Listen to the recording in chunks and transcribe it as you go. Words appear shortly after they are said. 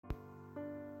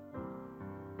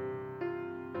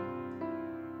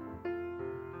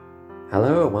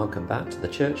Hello and welcome back to the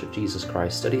Church of Jesus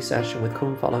Christ study session with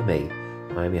Come Follow Me.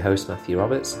 I am your host Matthew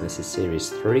Roberts and this is Series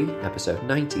 3, Episode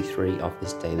 93 of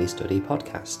this daily study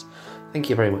podcast. Thank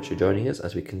you very much for joining us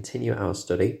as we continue our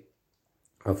study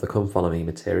of the Come Follow Me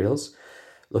materials,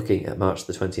 looking at March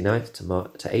the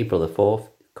 29th to April the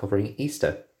 4th, covering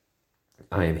Easter.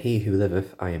 I am he who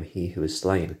liveth, I am he who is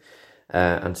slain.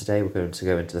 And today we're going to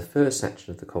go into the first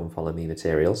section of the Come Follow Me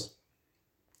materials,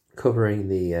 covering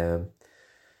the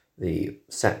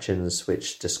sections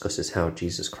which discusses how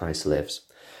Jesus Christ lives.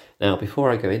 Now, before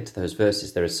I go into those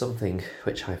verses, there is something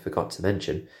which I forgot to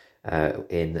mention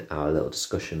in our little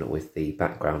discussion with the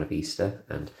background of Easter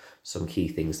and some key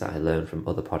things that I learned from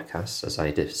other podcasts as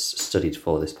I studied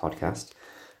for this podcast.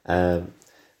 And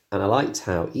I liked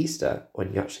how Easter,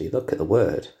 when you actually look at the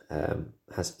word,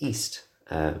 has east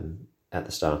at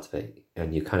the start of it.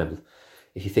 And you kind of,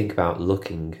 if you think about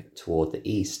looking toward the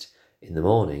east, in the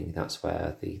morning, that's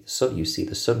where the sun, you see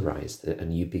the sunrise, a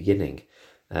new beginning.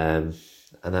 And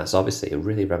that's obviously a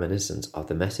really reminiscent of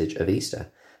the message of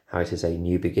Easter, how it is a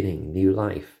new beginning, new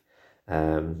life.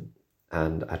 And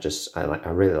I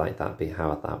really like that,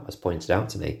 how that was pointed out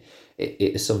to me. It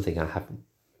is something I have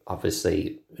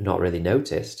obviously not really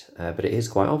noticed, but it is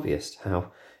quite obvious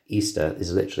how Easter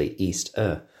is literally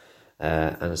Easter.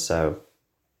 And so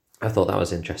I thought that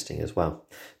was interesting as well.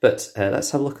 But let's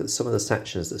have a look at some of the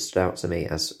sections that stood out to me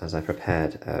as I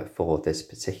prepared for this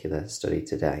particular study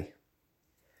today.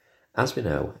 As we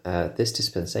know, this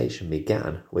dispensation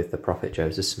began with the prophet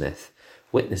Joseph Smith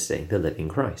witnessing the living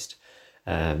Christ,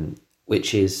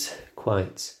 which is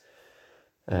quite,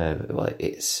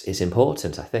 it's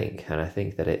important, I think. And I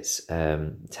think that it's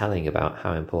telling about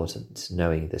how important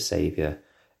knowing the Saviour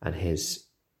and his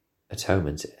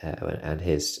atonement and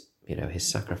his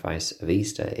sacrifice of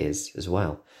Easter is as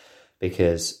well,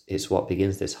 because it's what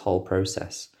begins this whole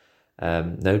process.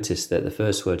 Notice that the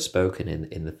first words spoken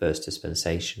in the first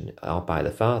dispensation are by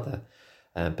the Father,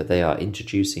 but they are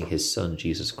introducing his Son,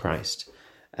 Jesus Christ.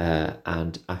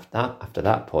 And after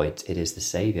that point, it is the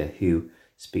Saviour who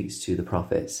speaks to the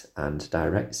prophets and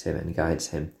directs him and guides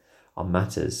him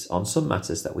on some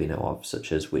matters that we know of,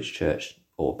 such as which church,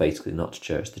 or basically not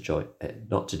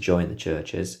to join the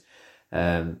churches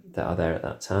that are there at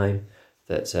that time,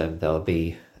 that there'll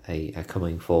be a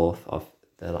coming forth of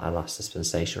the last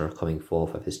dispensation, or a coming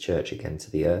forth of his church again to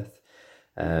the earth.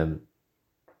 And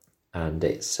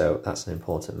that's an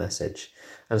important message.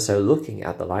 And so looking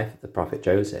at the life of the prophet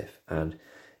Joseph and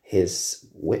his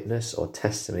witness or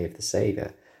testimony of the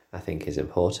Saviour, I think is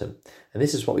important. And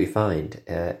this is what we find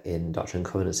in Doctrine and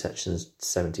Covenants section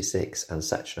 76 and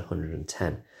section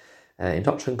 110. In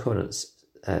Doctrine and Covenants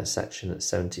section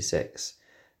 76,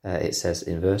 it says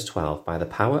in verse 12, "By the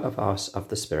power of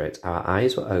the Spirit, our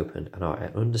eyes were opened and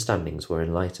our understandings were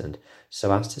enlightened,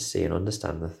 so as to see and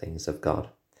understand the things of God.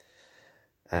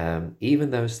 Even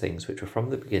those things which were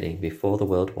from the beginning, before the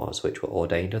world was, which were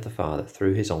ordained of the Father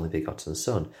through his only begotten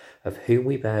Son, of whom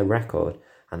we bear record,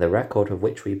 and the record of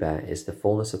which we bear is the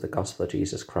fullness of the gospel of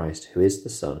Jesus Christ, who is the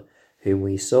Son, whom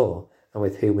we saw, and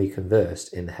with whom we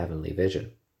conversed in the heavenly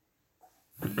vision."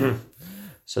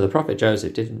 So the prophet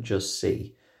Joseph didn't just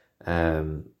see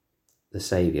the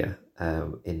Saviour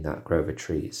in that grove of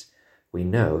trees. We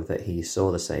know that he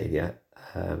saw the Saviour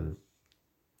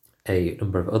a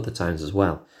number of other times as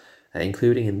well,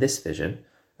 including in this vision,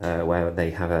 where they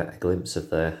have a glimpse of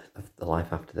the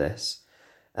life after this.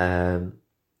 And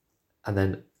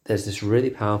then there's this really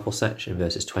powerful section,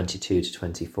 verses 22 to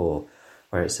 24,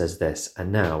 where it says this,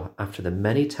 "And now, after the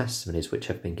many testimonies which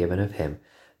have been given of him,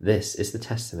 this is the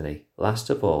testimony, last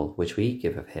of all, which we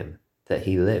give of him, that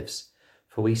he lives.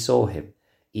 For we saw him,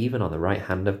 even on the right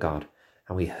hand of God,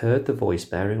 and we heard the voice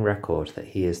bearing record that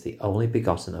he is the only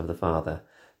begotten of the Father,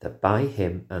 that by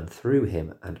him and through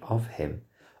him and of him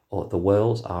all the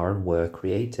worlds are and were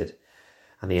created,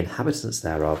 and the inhabitants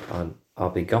thereof are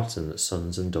begotten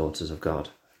sons and daughters of God."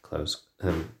 Close.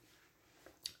 And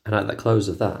at the close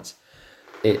of that,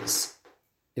 it's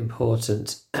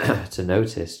important to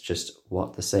notice just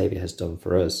what the Saviour has done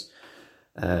for us.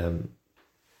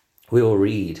 We will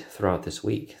read throughout this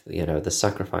week, the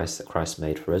sacrifice that Christ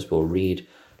made for us. We'll read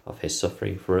of his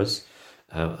suffering for us,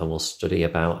 and we'll study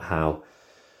about how,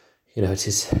 it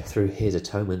is through his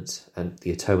atonement, and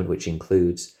the atonement which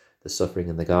includes the suffering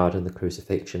in the garden, the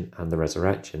crucifixion, and the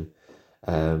resurrection.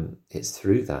 It's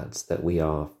through that we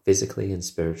are physically and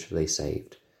spiritually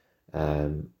saved.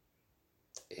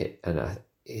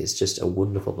 It's just a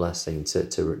wonderful blessing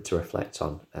to reflect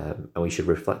on, and we should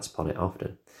reflect upon it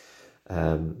often.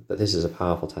 But this is a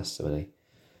powerful testimony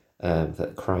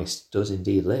that Christ does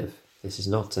indeed live. This is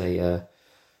not a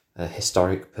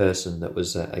historic person that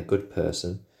was a good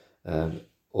person,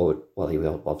 or, well, he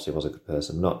obviously was a good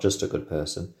person, not just a good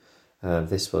person.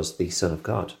 This was the Son of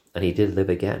God, and he did live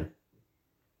again.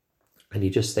 And you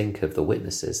just think of the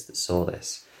witnesses that saw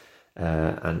this,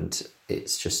 and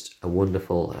it's just a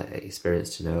wonderful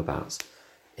experience to know about.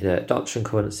 In Doctrine and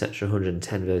Covenants section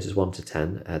 110 verses 1 to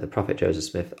 10, the prophet Joseph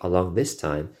Smith, along this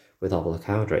time with Oliver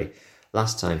Cowdery,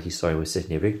 last time he saw him with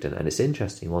Sidney Rigdon. And it's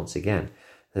interesting once again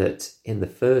that in the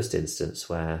first instance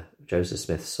where Joseph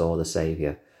Smith saw the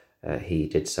Saviour, he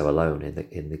did so alone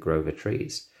in the grove of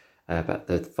trees. But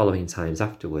the following times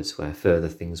afterwards, where further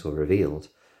things were revealed,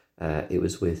 it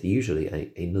was with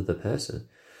usually another person,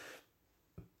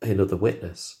 another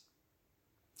witness,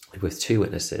 with two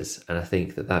witnesses. And I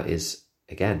think that is,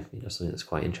 again, something that's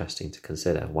quite interesting to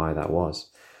consider why that was.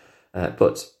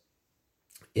 But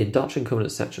in Doctrine and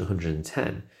Covenants section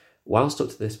 110, whilst up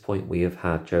to this point we have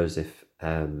had Joseph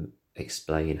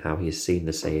explain how he has seen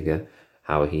the Saviour,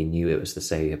 how he knew it was the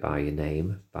Saviour by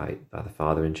name, by the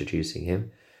Father introducing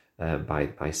him,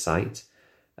 by sight,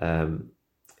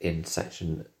 in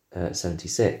section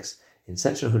 76. In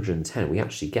section 110, we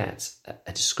actually get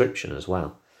a description as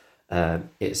well.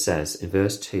 It says in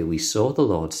verse 2, "We saw the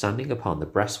Lord standing upon the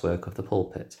breastwork of the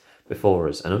pulpit before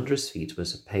us, and under his feet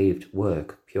was a paved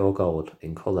work, pure gold,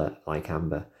 in colour like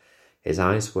amber. His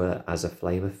eyes were as a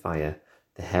flame of fire.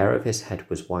 The hair of his head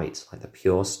was white like the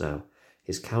pure snow.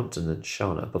 His countenance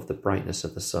shone above the brightness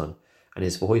of the sun, and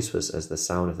his voice was as the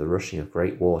sound of the rushing of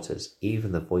great waters,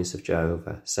 even the voice of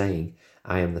Jehovah, saying,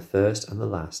 I am the first and the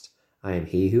last. I am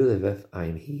he who liveth, I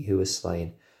am he who is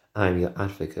slain. I am your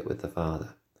advocate with the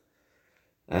Father."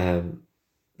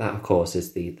 That, of course,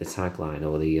 is the tagline,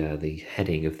 or the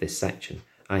heading of this section.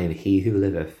 I am he who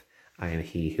liveth, I am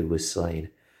he who was slain.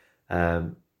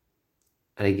 And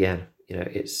again,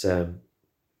 it's a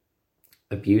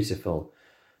beautiful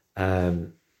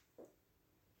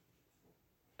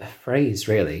phrase,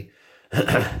 really,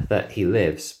 that he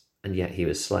lives and yet he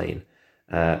was slain,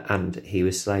 and he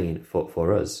was slain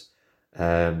for us.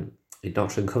 In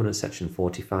Doctrine and Covenants section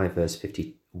 45 verse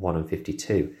 51 and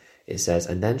 52, it says,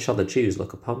 "And then shall the Jews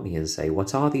look upon me and say,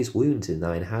 What are these wounds in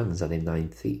thine hands and in thy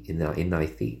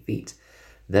feet?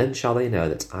 Then shall they know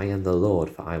that I am the Lord,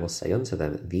 for I will say unto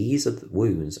them, These are the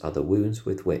wounds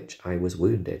with which I was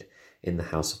wounded in the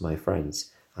house of my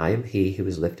friends. I am he who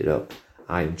was lifted up.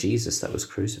 I am Jesus that was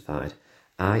crucified.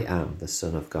 I am the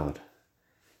Son of God."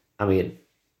 I mean,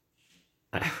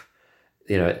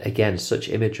 again, such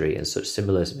imagery and such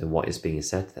symbolism in what is being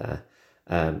said there.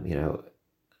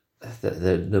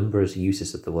 The number of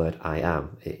uses of the word "I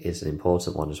am" is an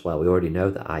important one as well. We already know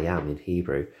that "I am" in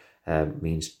Hebrew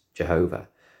means Jehovah,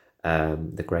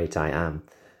 the great I am,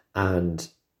 and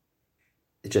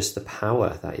just the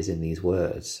power that is in these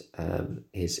words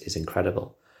is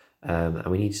incredible. And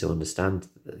we need to understand,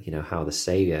 how the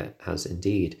Saviour has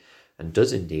indeed and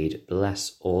does indeed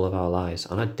bless all of our lives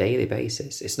on a daily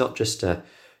basis. It's not just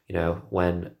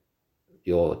when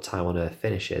your time on earth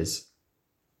finishes,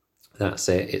 that's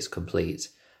it, it's complete,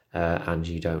 and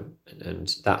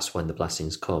that's when the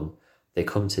blessings come. They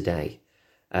come today.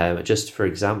 Just for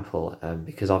example,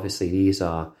 because obviously these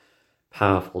are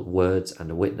powerful words and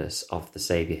a witness of the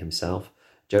Saviour himself.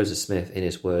 Joseph Smith, in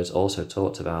his words, also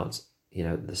talked about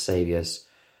the Saviour's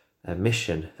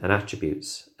mission and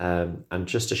attributes. And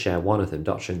just to share one of them,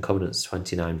 Doctrine and Covenants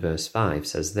 29 verse 5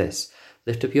 says this: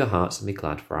 "Lift up your hearts and be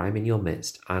glad, for I am in your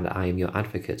midst, and I am your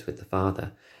advocate with the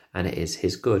Father, and it is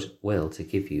his good will to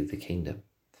give you the kingdom."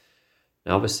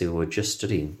 Now, obviously, we were just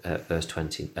studying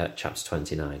chapter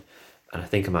 29, and I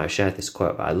think I might have shared this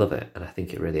quote, but I love it, and I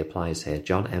think it really applies here.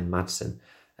 John M. Madsen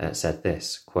said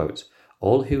this, quote,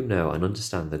 "All who know and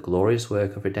understand the glorious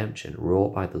work of redemption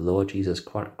wrought by the Lord Jesus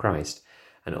Christ,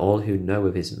 and all who know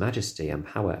of his majesty and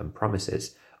power and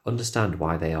promises, understand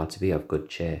why they are to be of good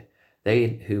cheer. They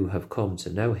who have come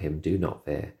to know him do not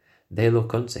fear. They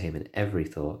look unto him in every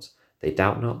thought. They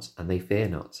doubt not, and they fear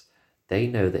not. They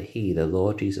know that he, the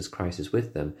Lord Jesus Christ, is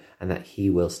with them, and that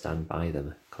he will stand by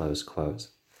them." Close quote.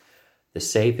 The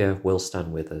Saviour will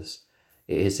stand with us.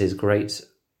 It is his great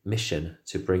mission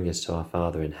to bring us to our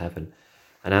Father in heaven.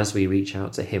 And as we reach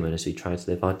out to him and as we try to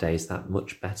live our days that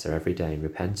much better every day and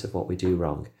repent of what we do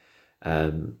wrong,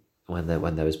 when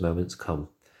those moments come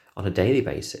on a daily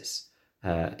basis,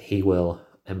 he will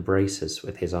embrace us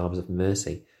with his arms of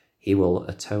mercy. He will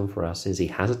atone for our sins. He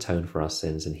has atoned for our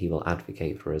sins, and he will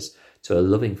advocate for us to a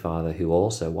loving Father who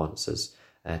also wants us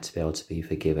to be able to be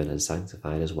forgiven and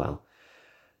sanctified as well.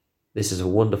 This is a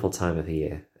wonderful time of the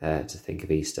year to think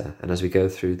of Easter. And as we go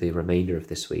through the remainder of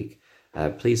this week,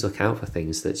 please look out for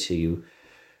things that you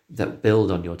that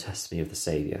build on your testimony of the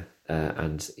Saviour,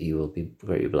 and you will be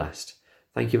greatly blessed.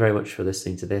 Thank you very much for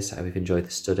listening to this. I hope you've enjoyed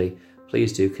the study.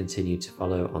 Please do continue to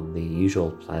follow on the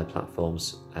usual player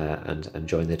platforms and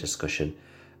join the discussion.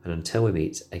 And until we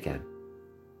meet again,